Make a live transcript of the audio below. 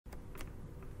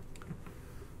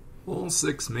All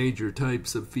 6 major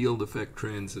types of field effect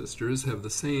transistors have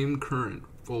the same current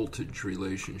voltage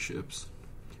relationships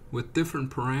with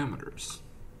different parameters.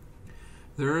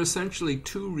 There are essentially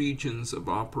 2 regions of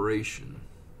operation.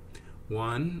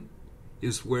 One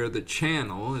is where the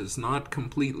channel is not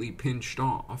completely pinched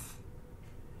off,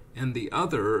 and the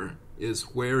other is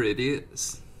where it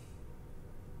is.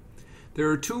 There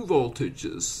are 2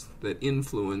 voltages that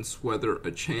influence whether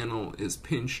a channel is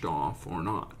pinched off or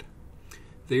not.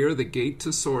 They are the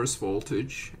gate-to-source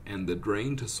voltage and the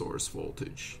drain-to-source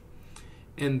voltage,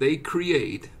 and they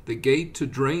create the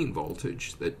gate-to-drain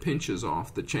voltage that pinches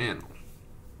off the channel.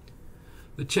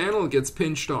 The channel gets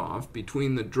pinched off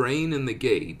between the drain and the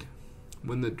gate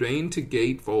when the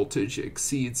drain-to-gate voltage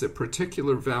exceeds a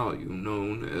particular value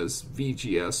known as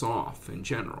VGS off in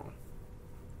general.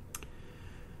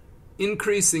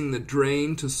 Increasing the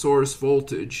drain-to-source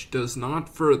voltage does not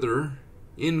further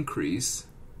increase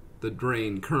the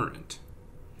drain current,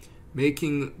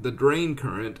 making the drain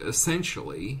current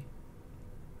essentially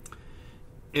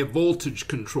a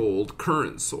voltage-controlled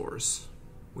current source,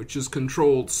 which is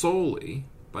controlled solely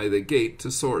by the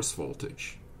gate-to-source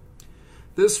voltage.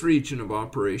 This region of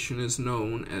operation is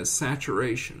known as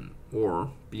saturation,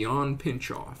 or beyond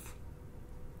pinch-off.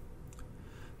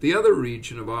 The other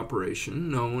region of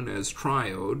operation, known as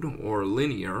triode, or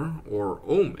linear, or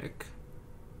ohmic,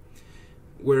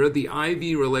 where the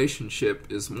IV relationship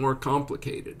is more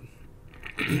complicated,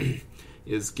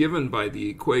 is given by the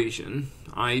equation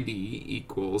ID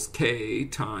equals K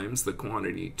times the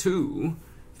quantity 2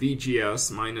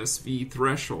 VGS minus V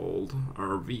threshold,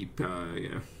 or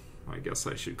I guess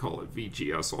I should call it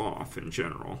VGS off in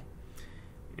general.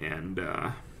 And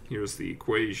here's the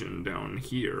equation down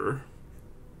here.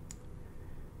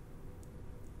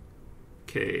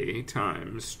 K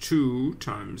times 2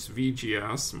 times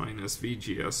VGS minus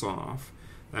VGS off,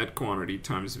 that quantity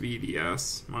times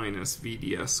VDS minus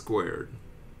VDS squared.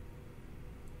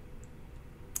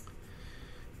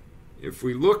 If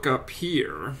we look up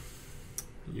here,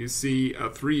 you see a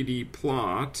 3D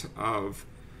plot of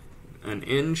an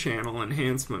N-channel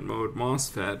enhancement mode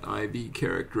MOSFET IV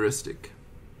characteristic.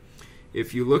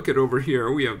 If you look at over here,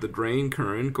 we have the drain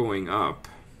current going up.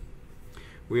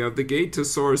 We have the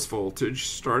gate-to-source voltage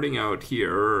starting out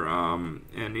here and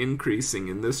increasing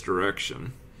in this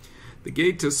direction. The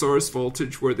gate-to-source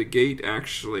voltage where the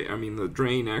the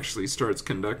drain actually starts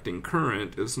conducting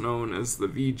current is known as the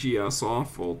VGS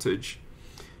off voltage,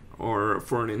 or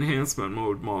for an enhancement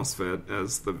mode MOSFET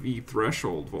as the V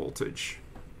threshold voltage,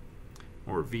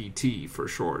 or VT for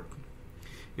short.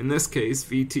 In this case,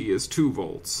 VT is 2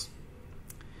 volts.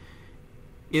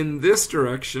 In this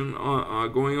direction,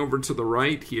 going over to the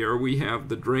right here, we have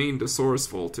the drain to source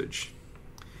voltage.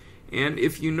 And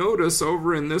if you notice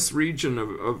over in this region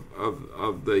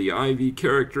of the IV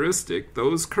characteristic,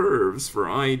 those curves for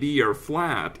ID are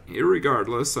flat,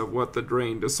 irregardless of what the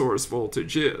drain to source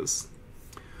voltage is.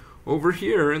 Over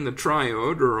here in the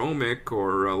triode or ohmic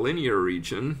or linear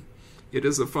region, it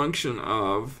is a function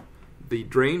of the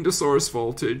drain to source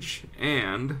voltage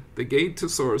and the gate to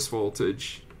source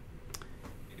voltage,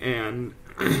 and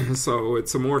so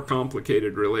it's a more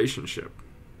complicated relationship.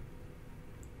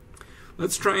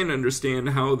 Let's try and understand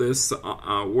how this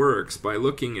works by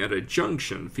looking at a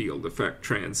junction field effect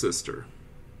transistor.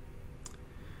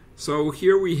 So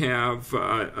here we have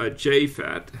a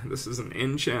JFET. This is an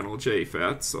N-channel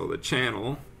JFET, so the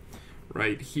channel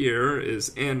right here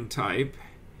is N-type,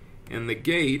 and the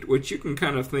gate, which you can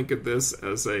kind of think of this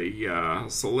as a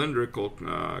cylindrical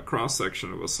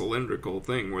cross-section of a cylindrical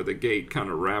thing where the gate kind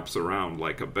of wraps around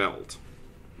like a belt.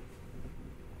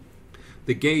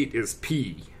 The gate is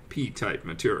P-type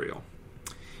material.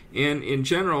 And in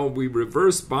general, we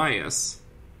reverse bias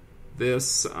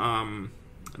this,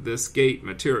 this gate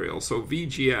material. So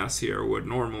VGS here would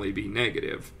normally be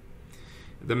negative.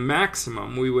 The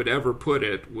maximum we would ever put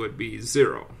it would be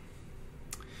 0.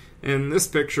 And this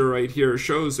picture right here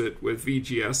shows it with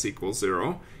VGS equals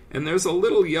 0. And there's a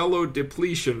little yellow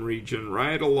depletion region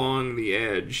right along the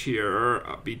edge here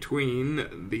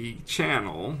between the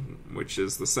channel, which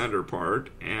is the center part,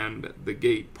 and the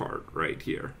gate part right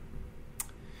here.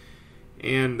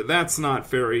 And that's not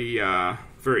very,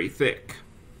 very thick.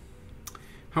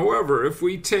 However, if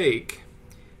we take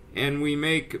and we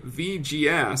make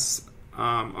VGS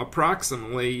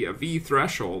approximately a V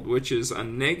threshold, which is a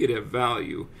negative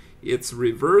value, it's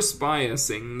reverse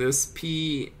biasing this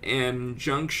PN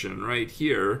junction right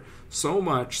here so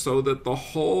much so that the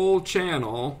whole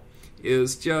channel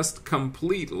is just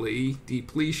completely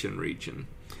depletion region.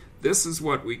 This is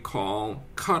what we call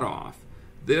cutoff.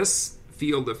 This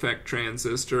field effect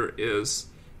transistor is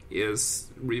is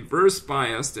reverse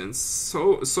biased and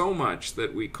so much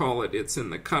that we call it's in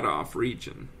the cutoff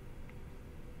region.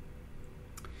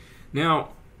 Now,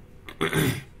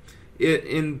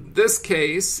 in this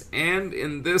case and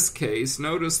in this case,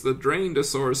 notice the drain to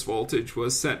source voltage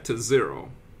was set to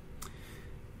 0.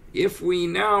 If we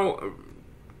now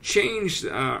change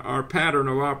our pattern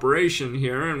of operation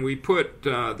here and we put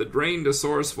the drain to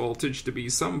source voltage to be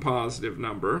some positive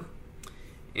number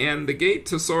and the gate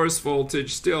to source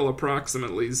voltage still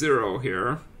approximately 0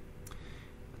 here,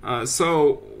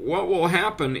 so what will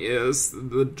happen is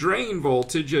the drain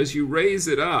voltage, as you raise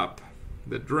it up,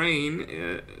 the drain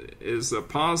is a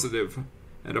positive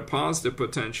at a positive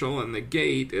potential and the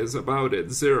gate is about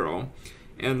at 0.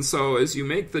 And so as you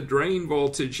make the drain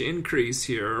voltage increase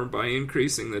here by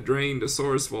increasing the drain to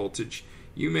source voltage,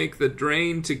 you make the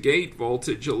drain to gate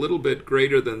voltage a little bit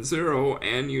greater than 0,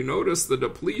 and you notice the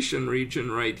depletion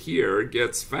region right here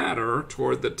gets fatter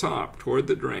toward the top, toward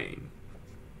the drain.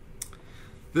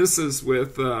 This is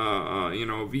with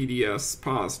VDS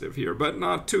positive here, but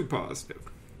not too positive.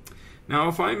 Now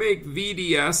if I make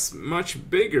VDS much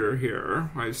bigger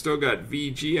here, I've still got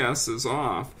VGS is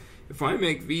off. If I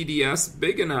make VDS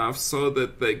big enough so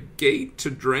that the gate to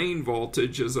drain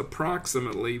voltage is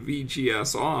approximately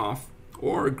VGS off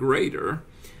or greater,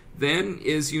 then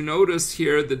as you notice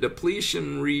here, the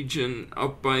depletion region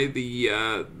up by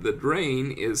the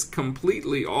drain is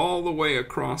completely all the way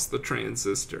across the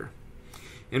transistor.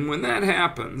 And when that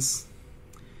happens,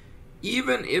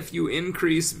 even if you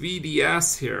increase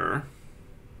VDS here,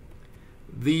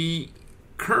 the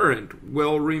current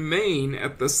will remain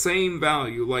at the same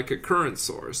value like a current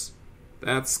source.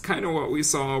 That's kind of what we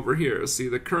saw over here. See,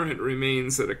 the current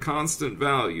remains at a constant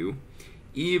value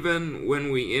even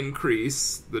when we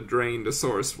increase the drain to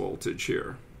source voltage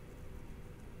here.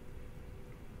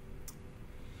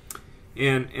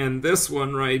 And this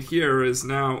one right here is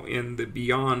now in the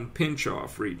beyond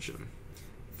pinch-off region.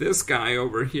 This guy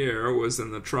over here was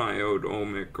in the triode,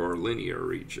 ohmic, or linear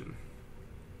region.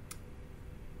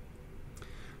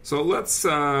 So let's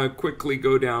quickly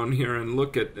go down here and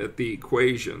look at the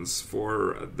equations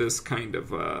for this kind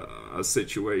of a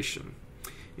situation.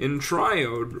 In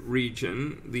triode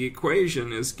region, the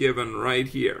equation is given right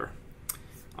here.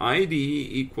 ID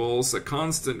equals a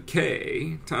constant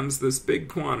K times this big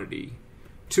quantity,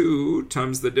 2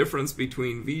 times the difference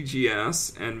between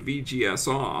VGS and VGS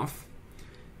off,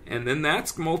 and then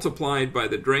that's multiplied by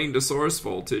the drain to source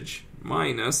voltage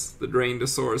minus the drain to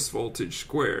source voltage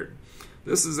squared.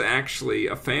 This is actually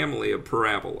a family of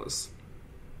parabolas.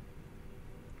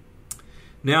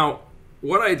 Now,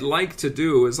 what I'd like to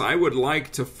do is I would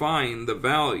like to find the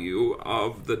value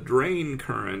of the drain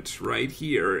current right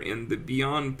here in the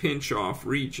beyond pinch-off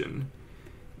region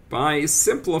by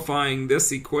simplifying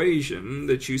this equation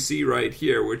that you see right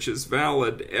here, which is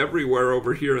valid everywhere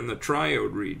over here in the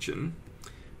triode region.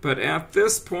 But at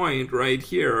this point right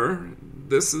here,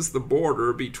 this is the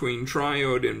border between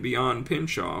triode and beyond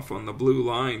pinch-off on the blue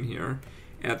line here.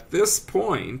 At this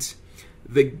point,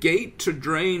 the gate to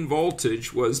drain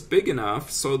voltage was big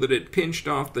enough so that it pinched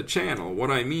off the channel.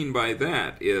 What I mean by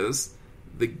that is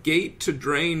the gate to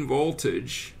drain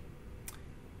voltage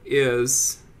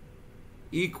is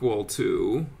equal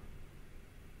to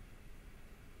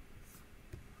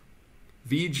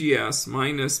VGS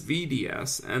minus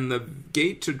VDS, and the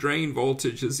gate to drain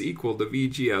voltage is equal to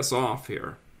VGS off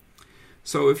here.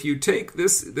 So if you take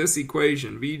this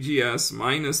equation, VGS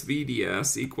minus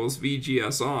VDS equals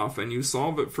VGS off, and you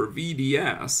solve it for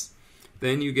VDS,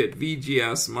 then you get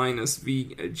VGS minus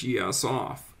VGS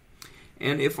off.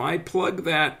 And if I plug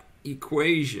that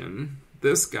equation,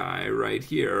 this guy right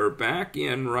here, back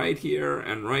in right here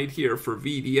and right here for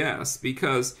VDS,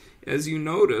 because as you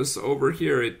notice over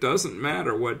here, it doesn't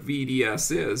matter what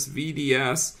VDS is.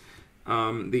 VDS,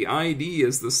 the ID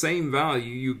is the same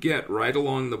value you get right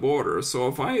along the border. So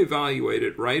if I evaluate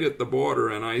it right at the border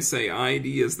and I say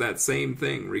ID is that same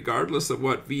thing, regardless of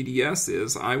what VDS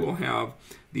is, I will have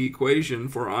the equation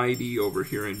for ID over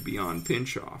here in beyond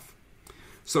pinch-off.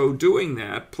 So doing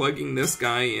that, plugging this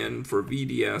guy in for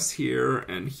VDS here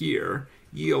and here,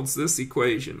 yields this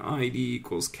equation, ID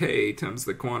equals K times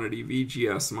the quantity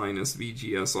VGS minus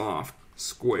VGS off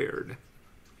squared.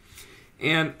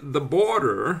 And the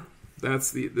border,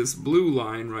 that's this blue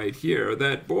line right here,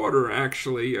 that border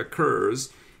actually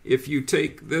occurs if you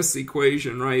take this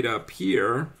equation right up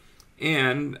here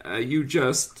and you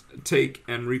just take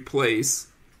and replace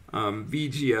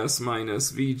VGS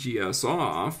minus VGS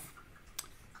off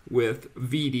with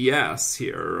VDS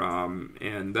here,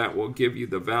 and that will give you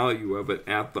the value of it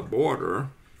at the border,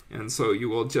 and so you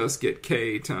will just get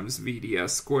K times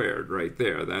VDS squared right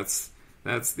there. That's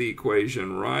That's the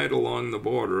equation right along the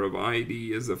border of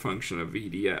ID as a function of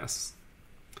VDS.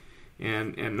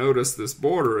 And notice this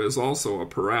border is also a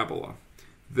parabola.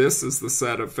 This is the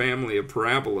set of family of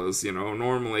parabolas. You know,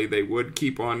 normally they would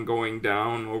keep on going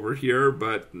down over here,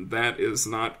 but that is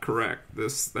not correct.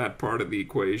 That part of the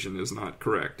equation is not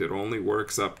correct. It only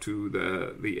works up to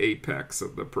the apex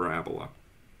of the parabola.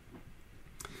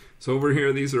 So over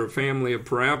here, these are a family of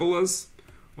parabolas.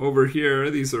 Over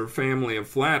here, these are a family of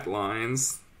flat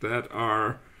lines that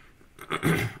are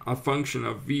a function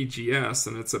of VGS,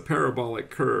 and it's a parabolic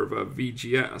curve of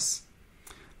VGS.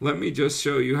 Let me just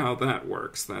show you how that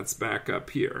works. That's back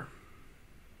up here.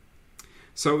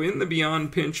 So in the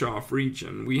beyond pinch-off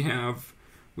region, we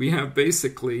have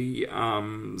basically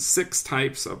 6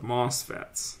 types of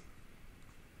MOSFETs.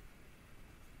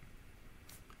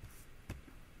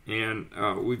 And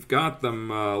we've got them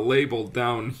labeled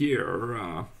down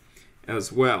here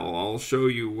as well. I'll show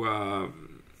you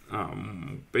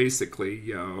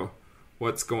basically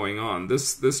what's going on.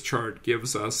 This chart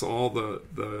gives us all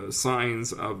the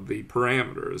signs of the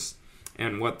parameters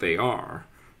and what they are.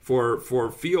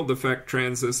 For field effect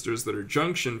transistors that are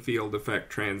junction field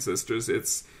effect transistors,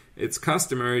 it's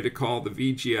customary to call the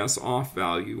VGS off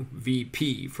value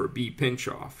VP for B pinch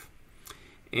off.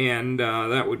 And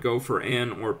that would go for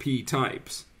N or P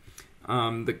types.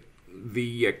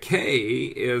 The K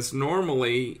is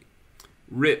normally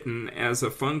written as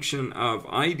a function of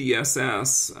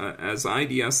IDSS as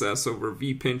IDSS over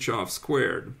V pinch off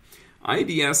squared.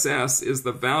 IDSS is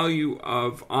the value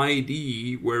of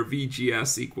ID where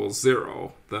VGS equals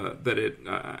 0, that it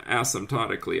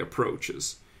asymptotically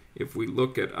approaches. If we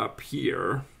look at up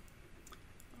here,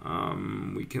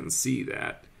 we can see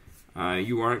that.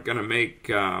 You aren't going to make,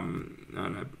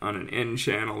 on an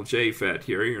N-channel JFET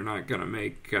here, you're not going to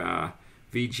make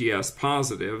VGS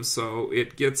positive, so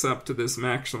it gets up to this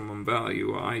maximum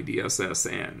value,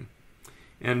 IDSSN.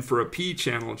 And for a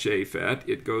P-channel JFET,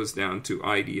 it goes down to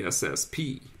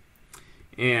IDSSP.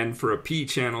 And for a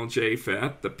P-channel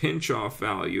JFET, the pinch-off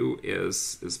value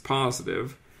is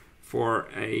positive. For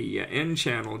a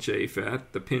N-channel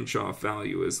JFET, the pinch-off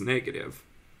value is negative.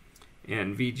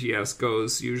 And VGS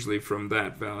goes usually from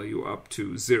that value up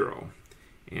to 0.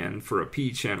 And for a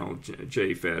P-channel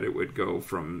JFET, it would go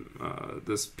from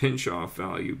this pinch-off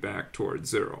value back towards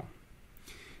 0.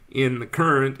 In the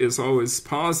current is always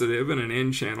positive in an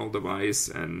N-channel device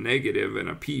and negative in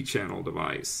a P-channel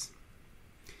device.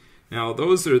 Now,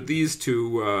 those are these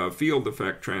two field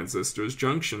effect transistors,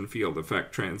 junction field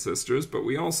effect transistors, but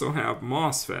we also have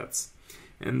MOSFETs.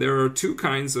 And there are 2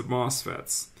 kinds of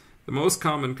MOSFETs. The most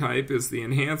common type is the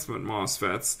enhancement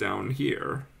MOSFETs down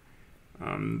here.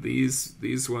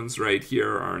 These ones right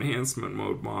here are enhancement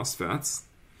mode MOSFETs.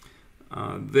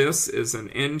 This is an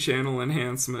N-channel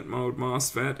enhancement mode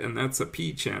MOSFET, and that's a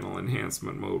P-channel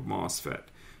enhancement mode MOSFET.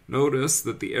 Notice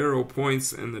that the arrow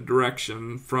points in the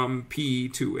direction from P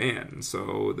to N,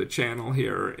 so the channel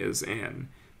here is N,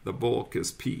 the bulk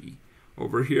is P.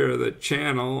 Over here the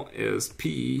channel is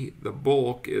P, the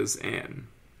bulk is N.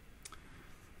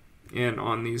 And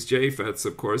on these JFETs,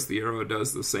 of course, the arrow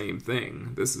does the same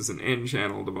thing. This is an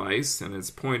N-channel device, and it's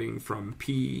pointing from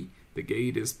P, the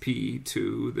gate is P,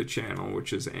 to the channel,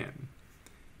 which is N.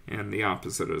 And the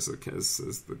opposite is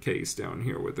the case down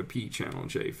here with the P-channel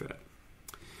JFET.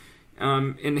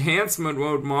 Enhancement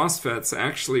mode MOSFETs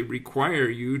actually require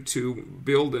you to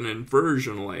build an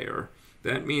inversion layer.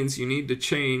 That means you need to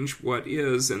change what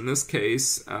is, in this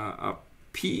case, a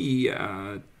P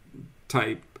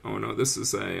type. Oh no, this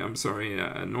is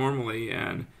normally,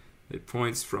 and it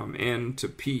points from N to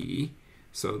P.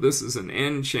 So this is an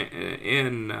N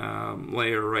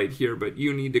layer right here, but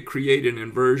you need to create an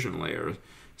inversion layer.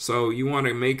 So you want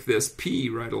to make this P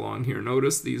right along here.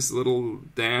 Notice these little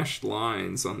dashed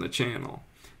lines on the channel.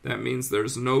 That means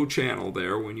there's no channel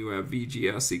there when you have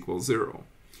VGS equals 0.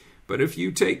 But if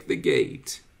you take the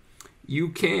gate, you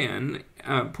can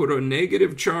put a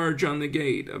negative charge on the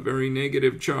gate, a very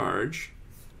negative charge,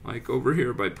 like over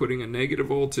here by putting a negative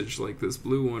voltage like this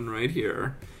blue one right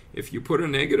here. If you put a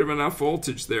negative enough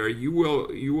voltage there, you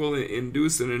will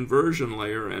induce an inversion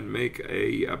layer and make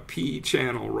a P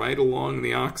channel right along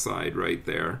the oxide right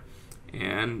there.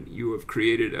 And you have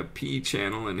created a P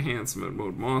channel enhancement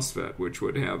mode MOSFET, which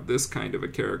would have this kind of a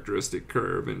characteristic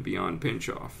curve and beyond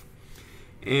pinch-off.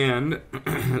 And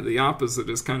the opposite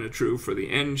is kind of true for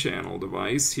the N-channel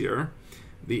device here.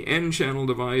 The N-channel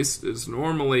device is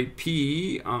normally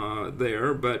P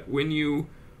there, but when you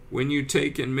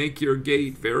take and make your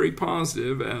gate very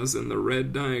positive, as in the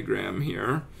red diagram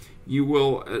here, you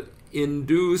will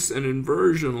induce an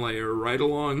inversion layer right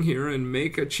along here and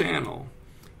make a channel.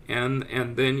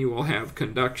 and then you will have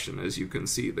conduction. As you can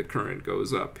see, the current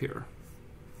goes up here.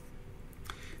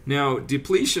 Now,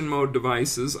 depletion mode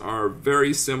devices are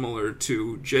very similar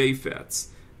to JFETs.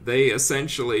 They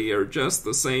essentially are just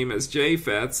the same as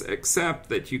JFETs, except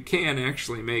that you can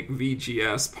actually make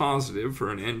VGS positive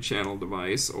for an N-channel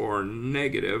device or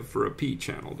negative for a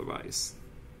P-channel device.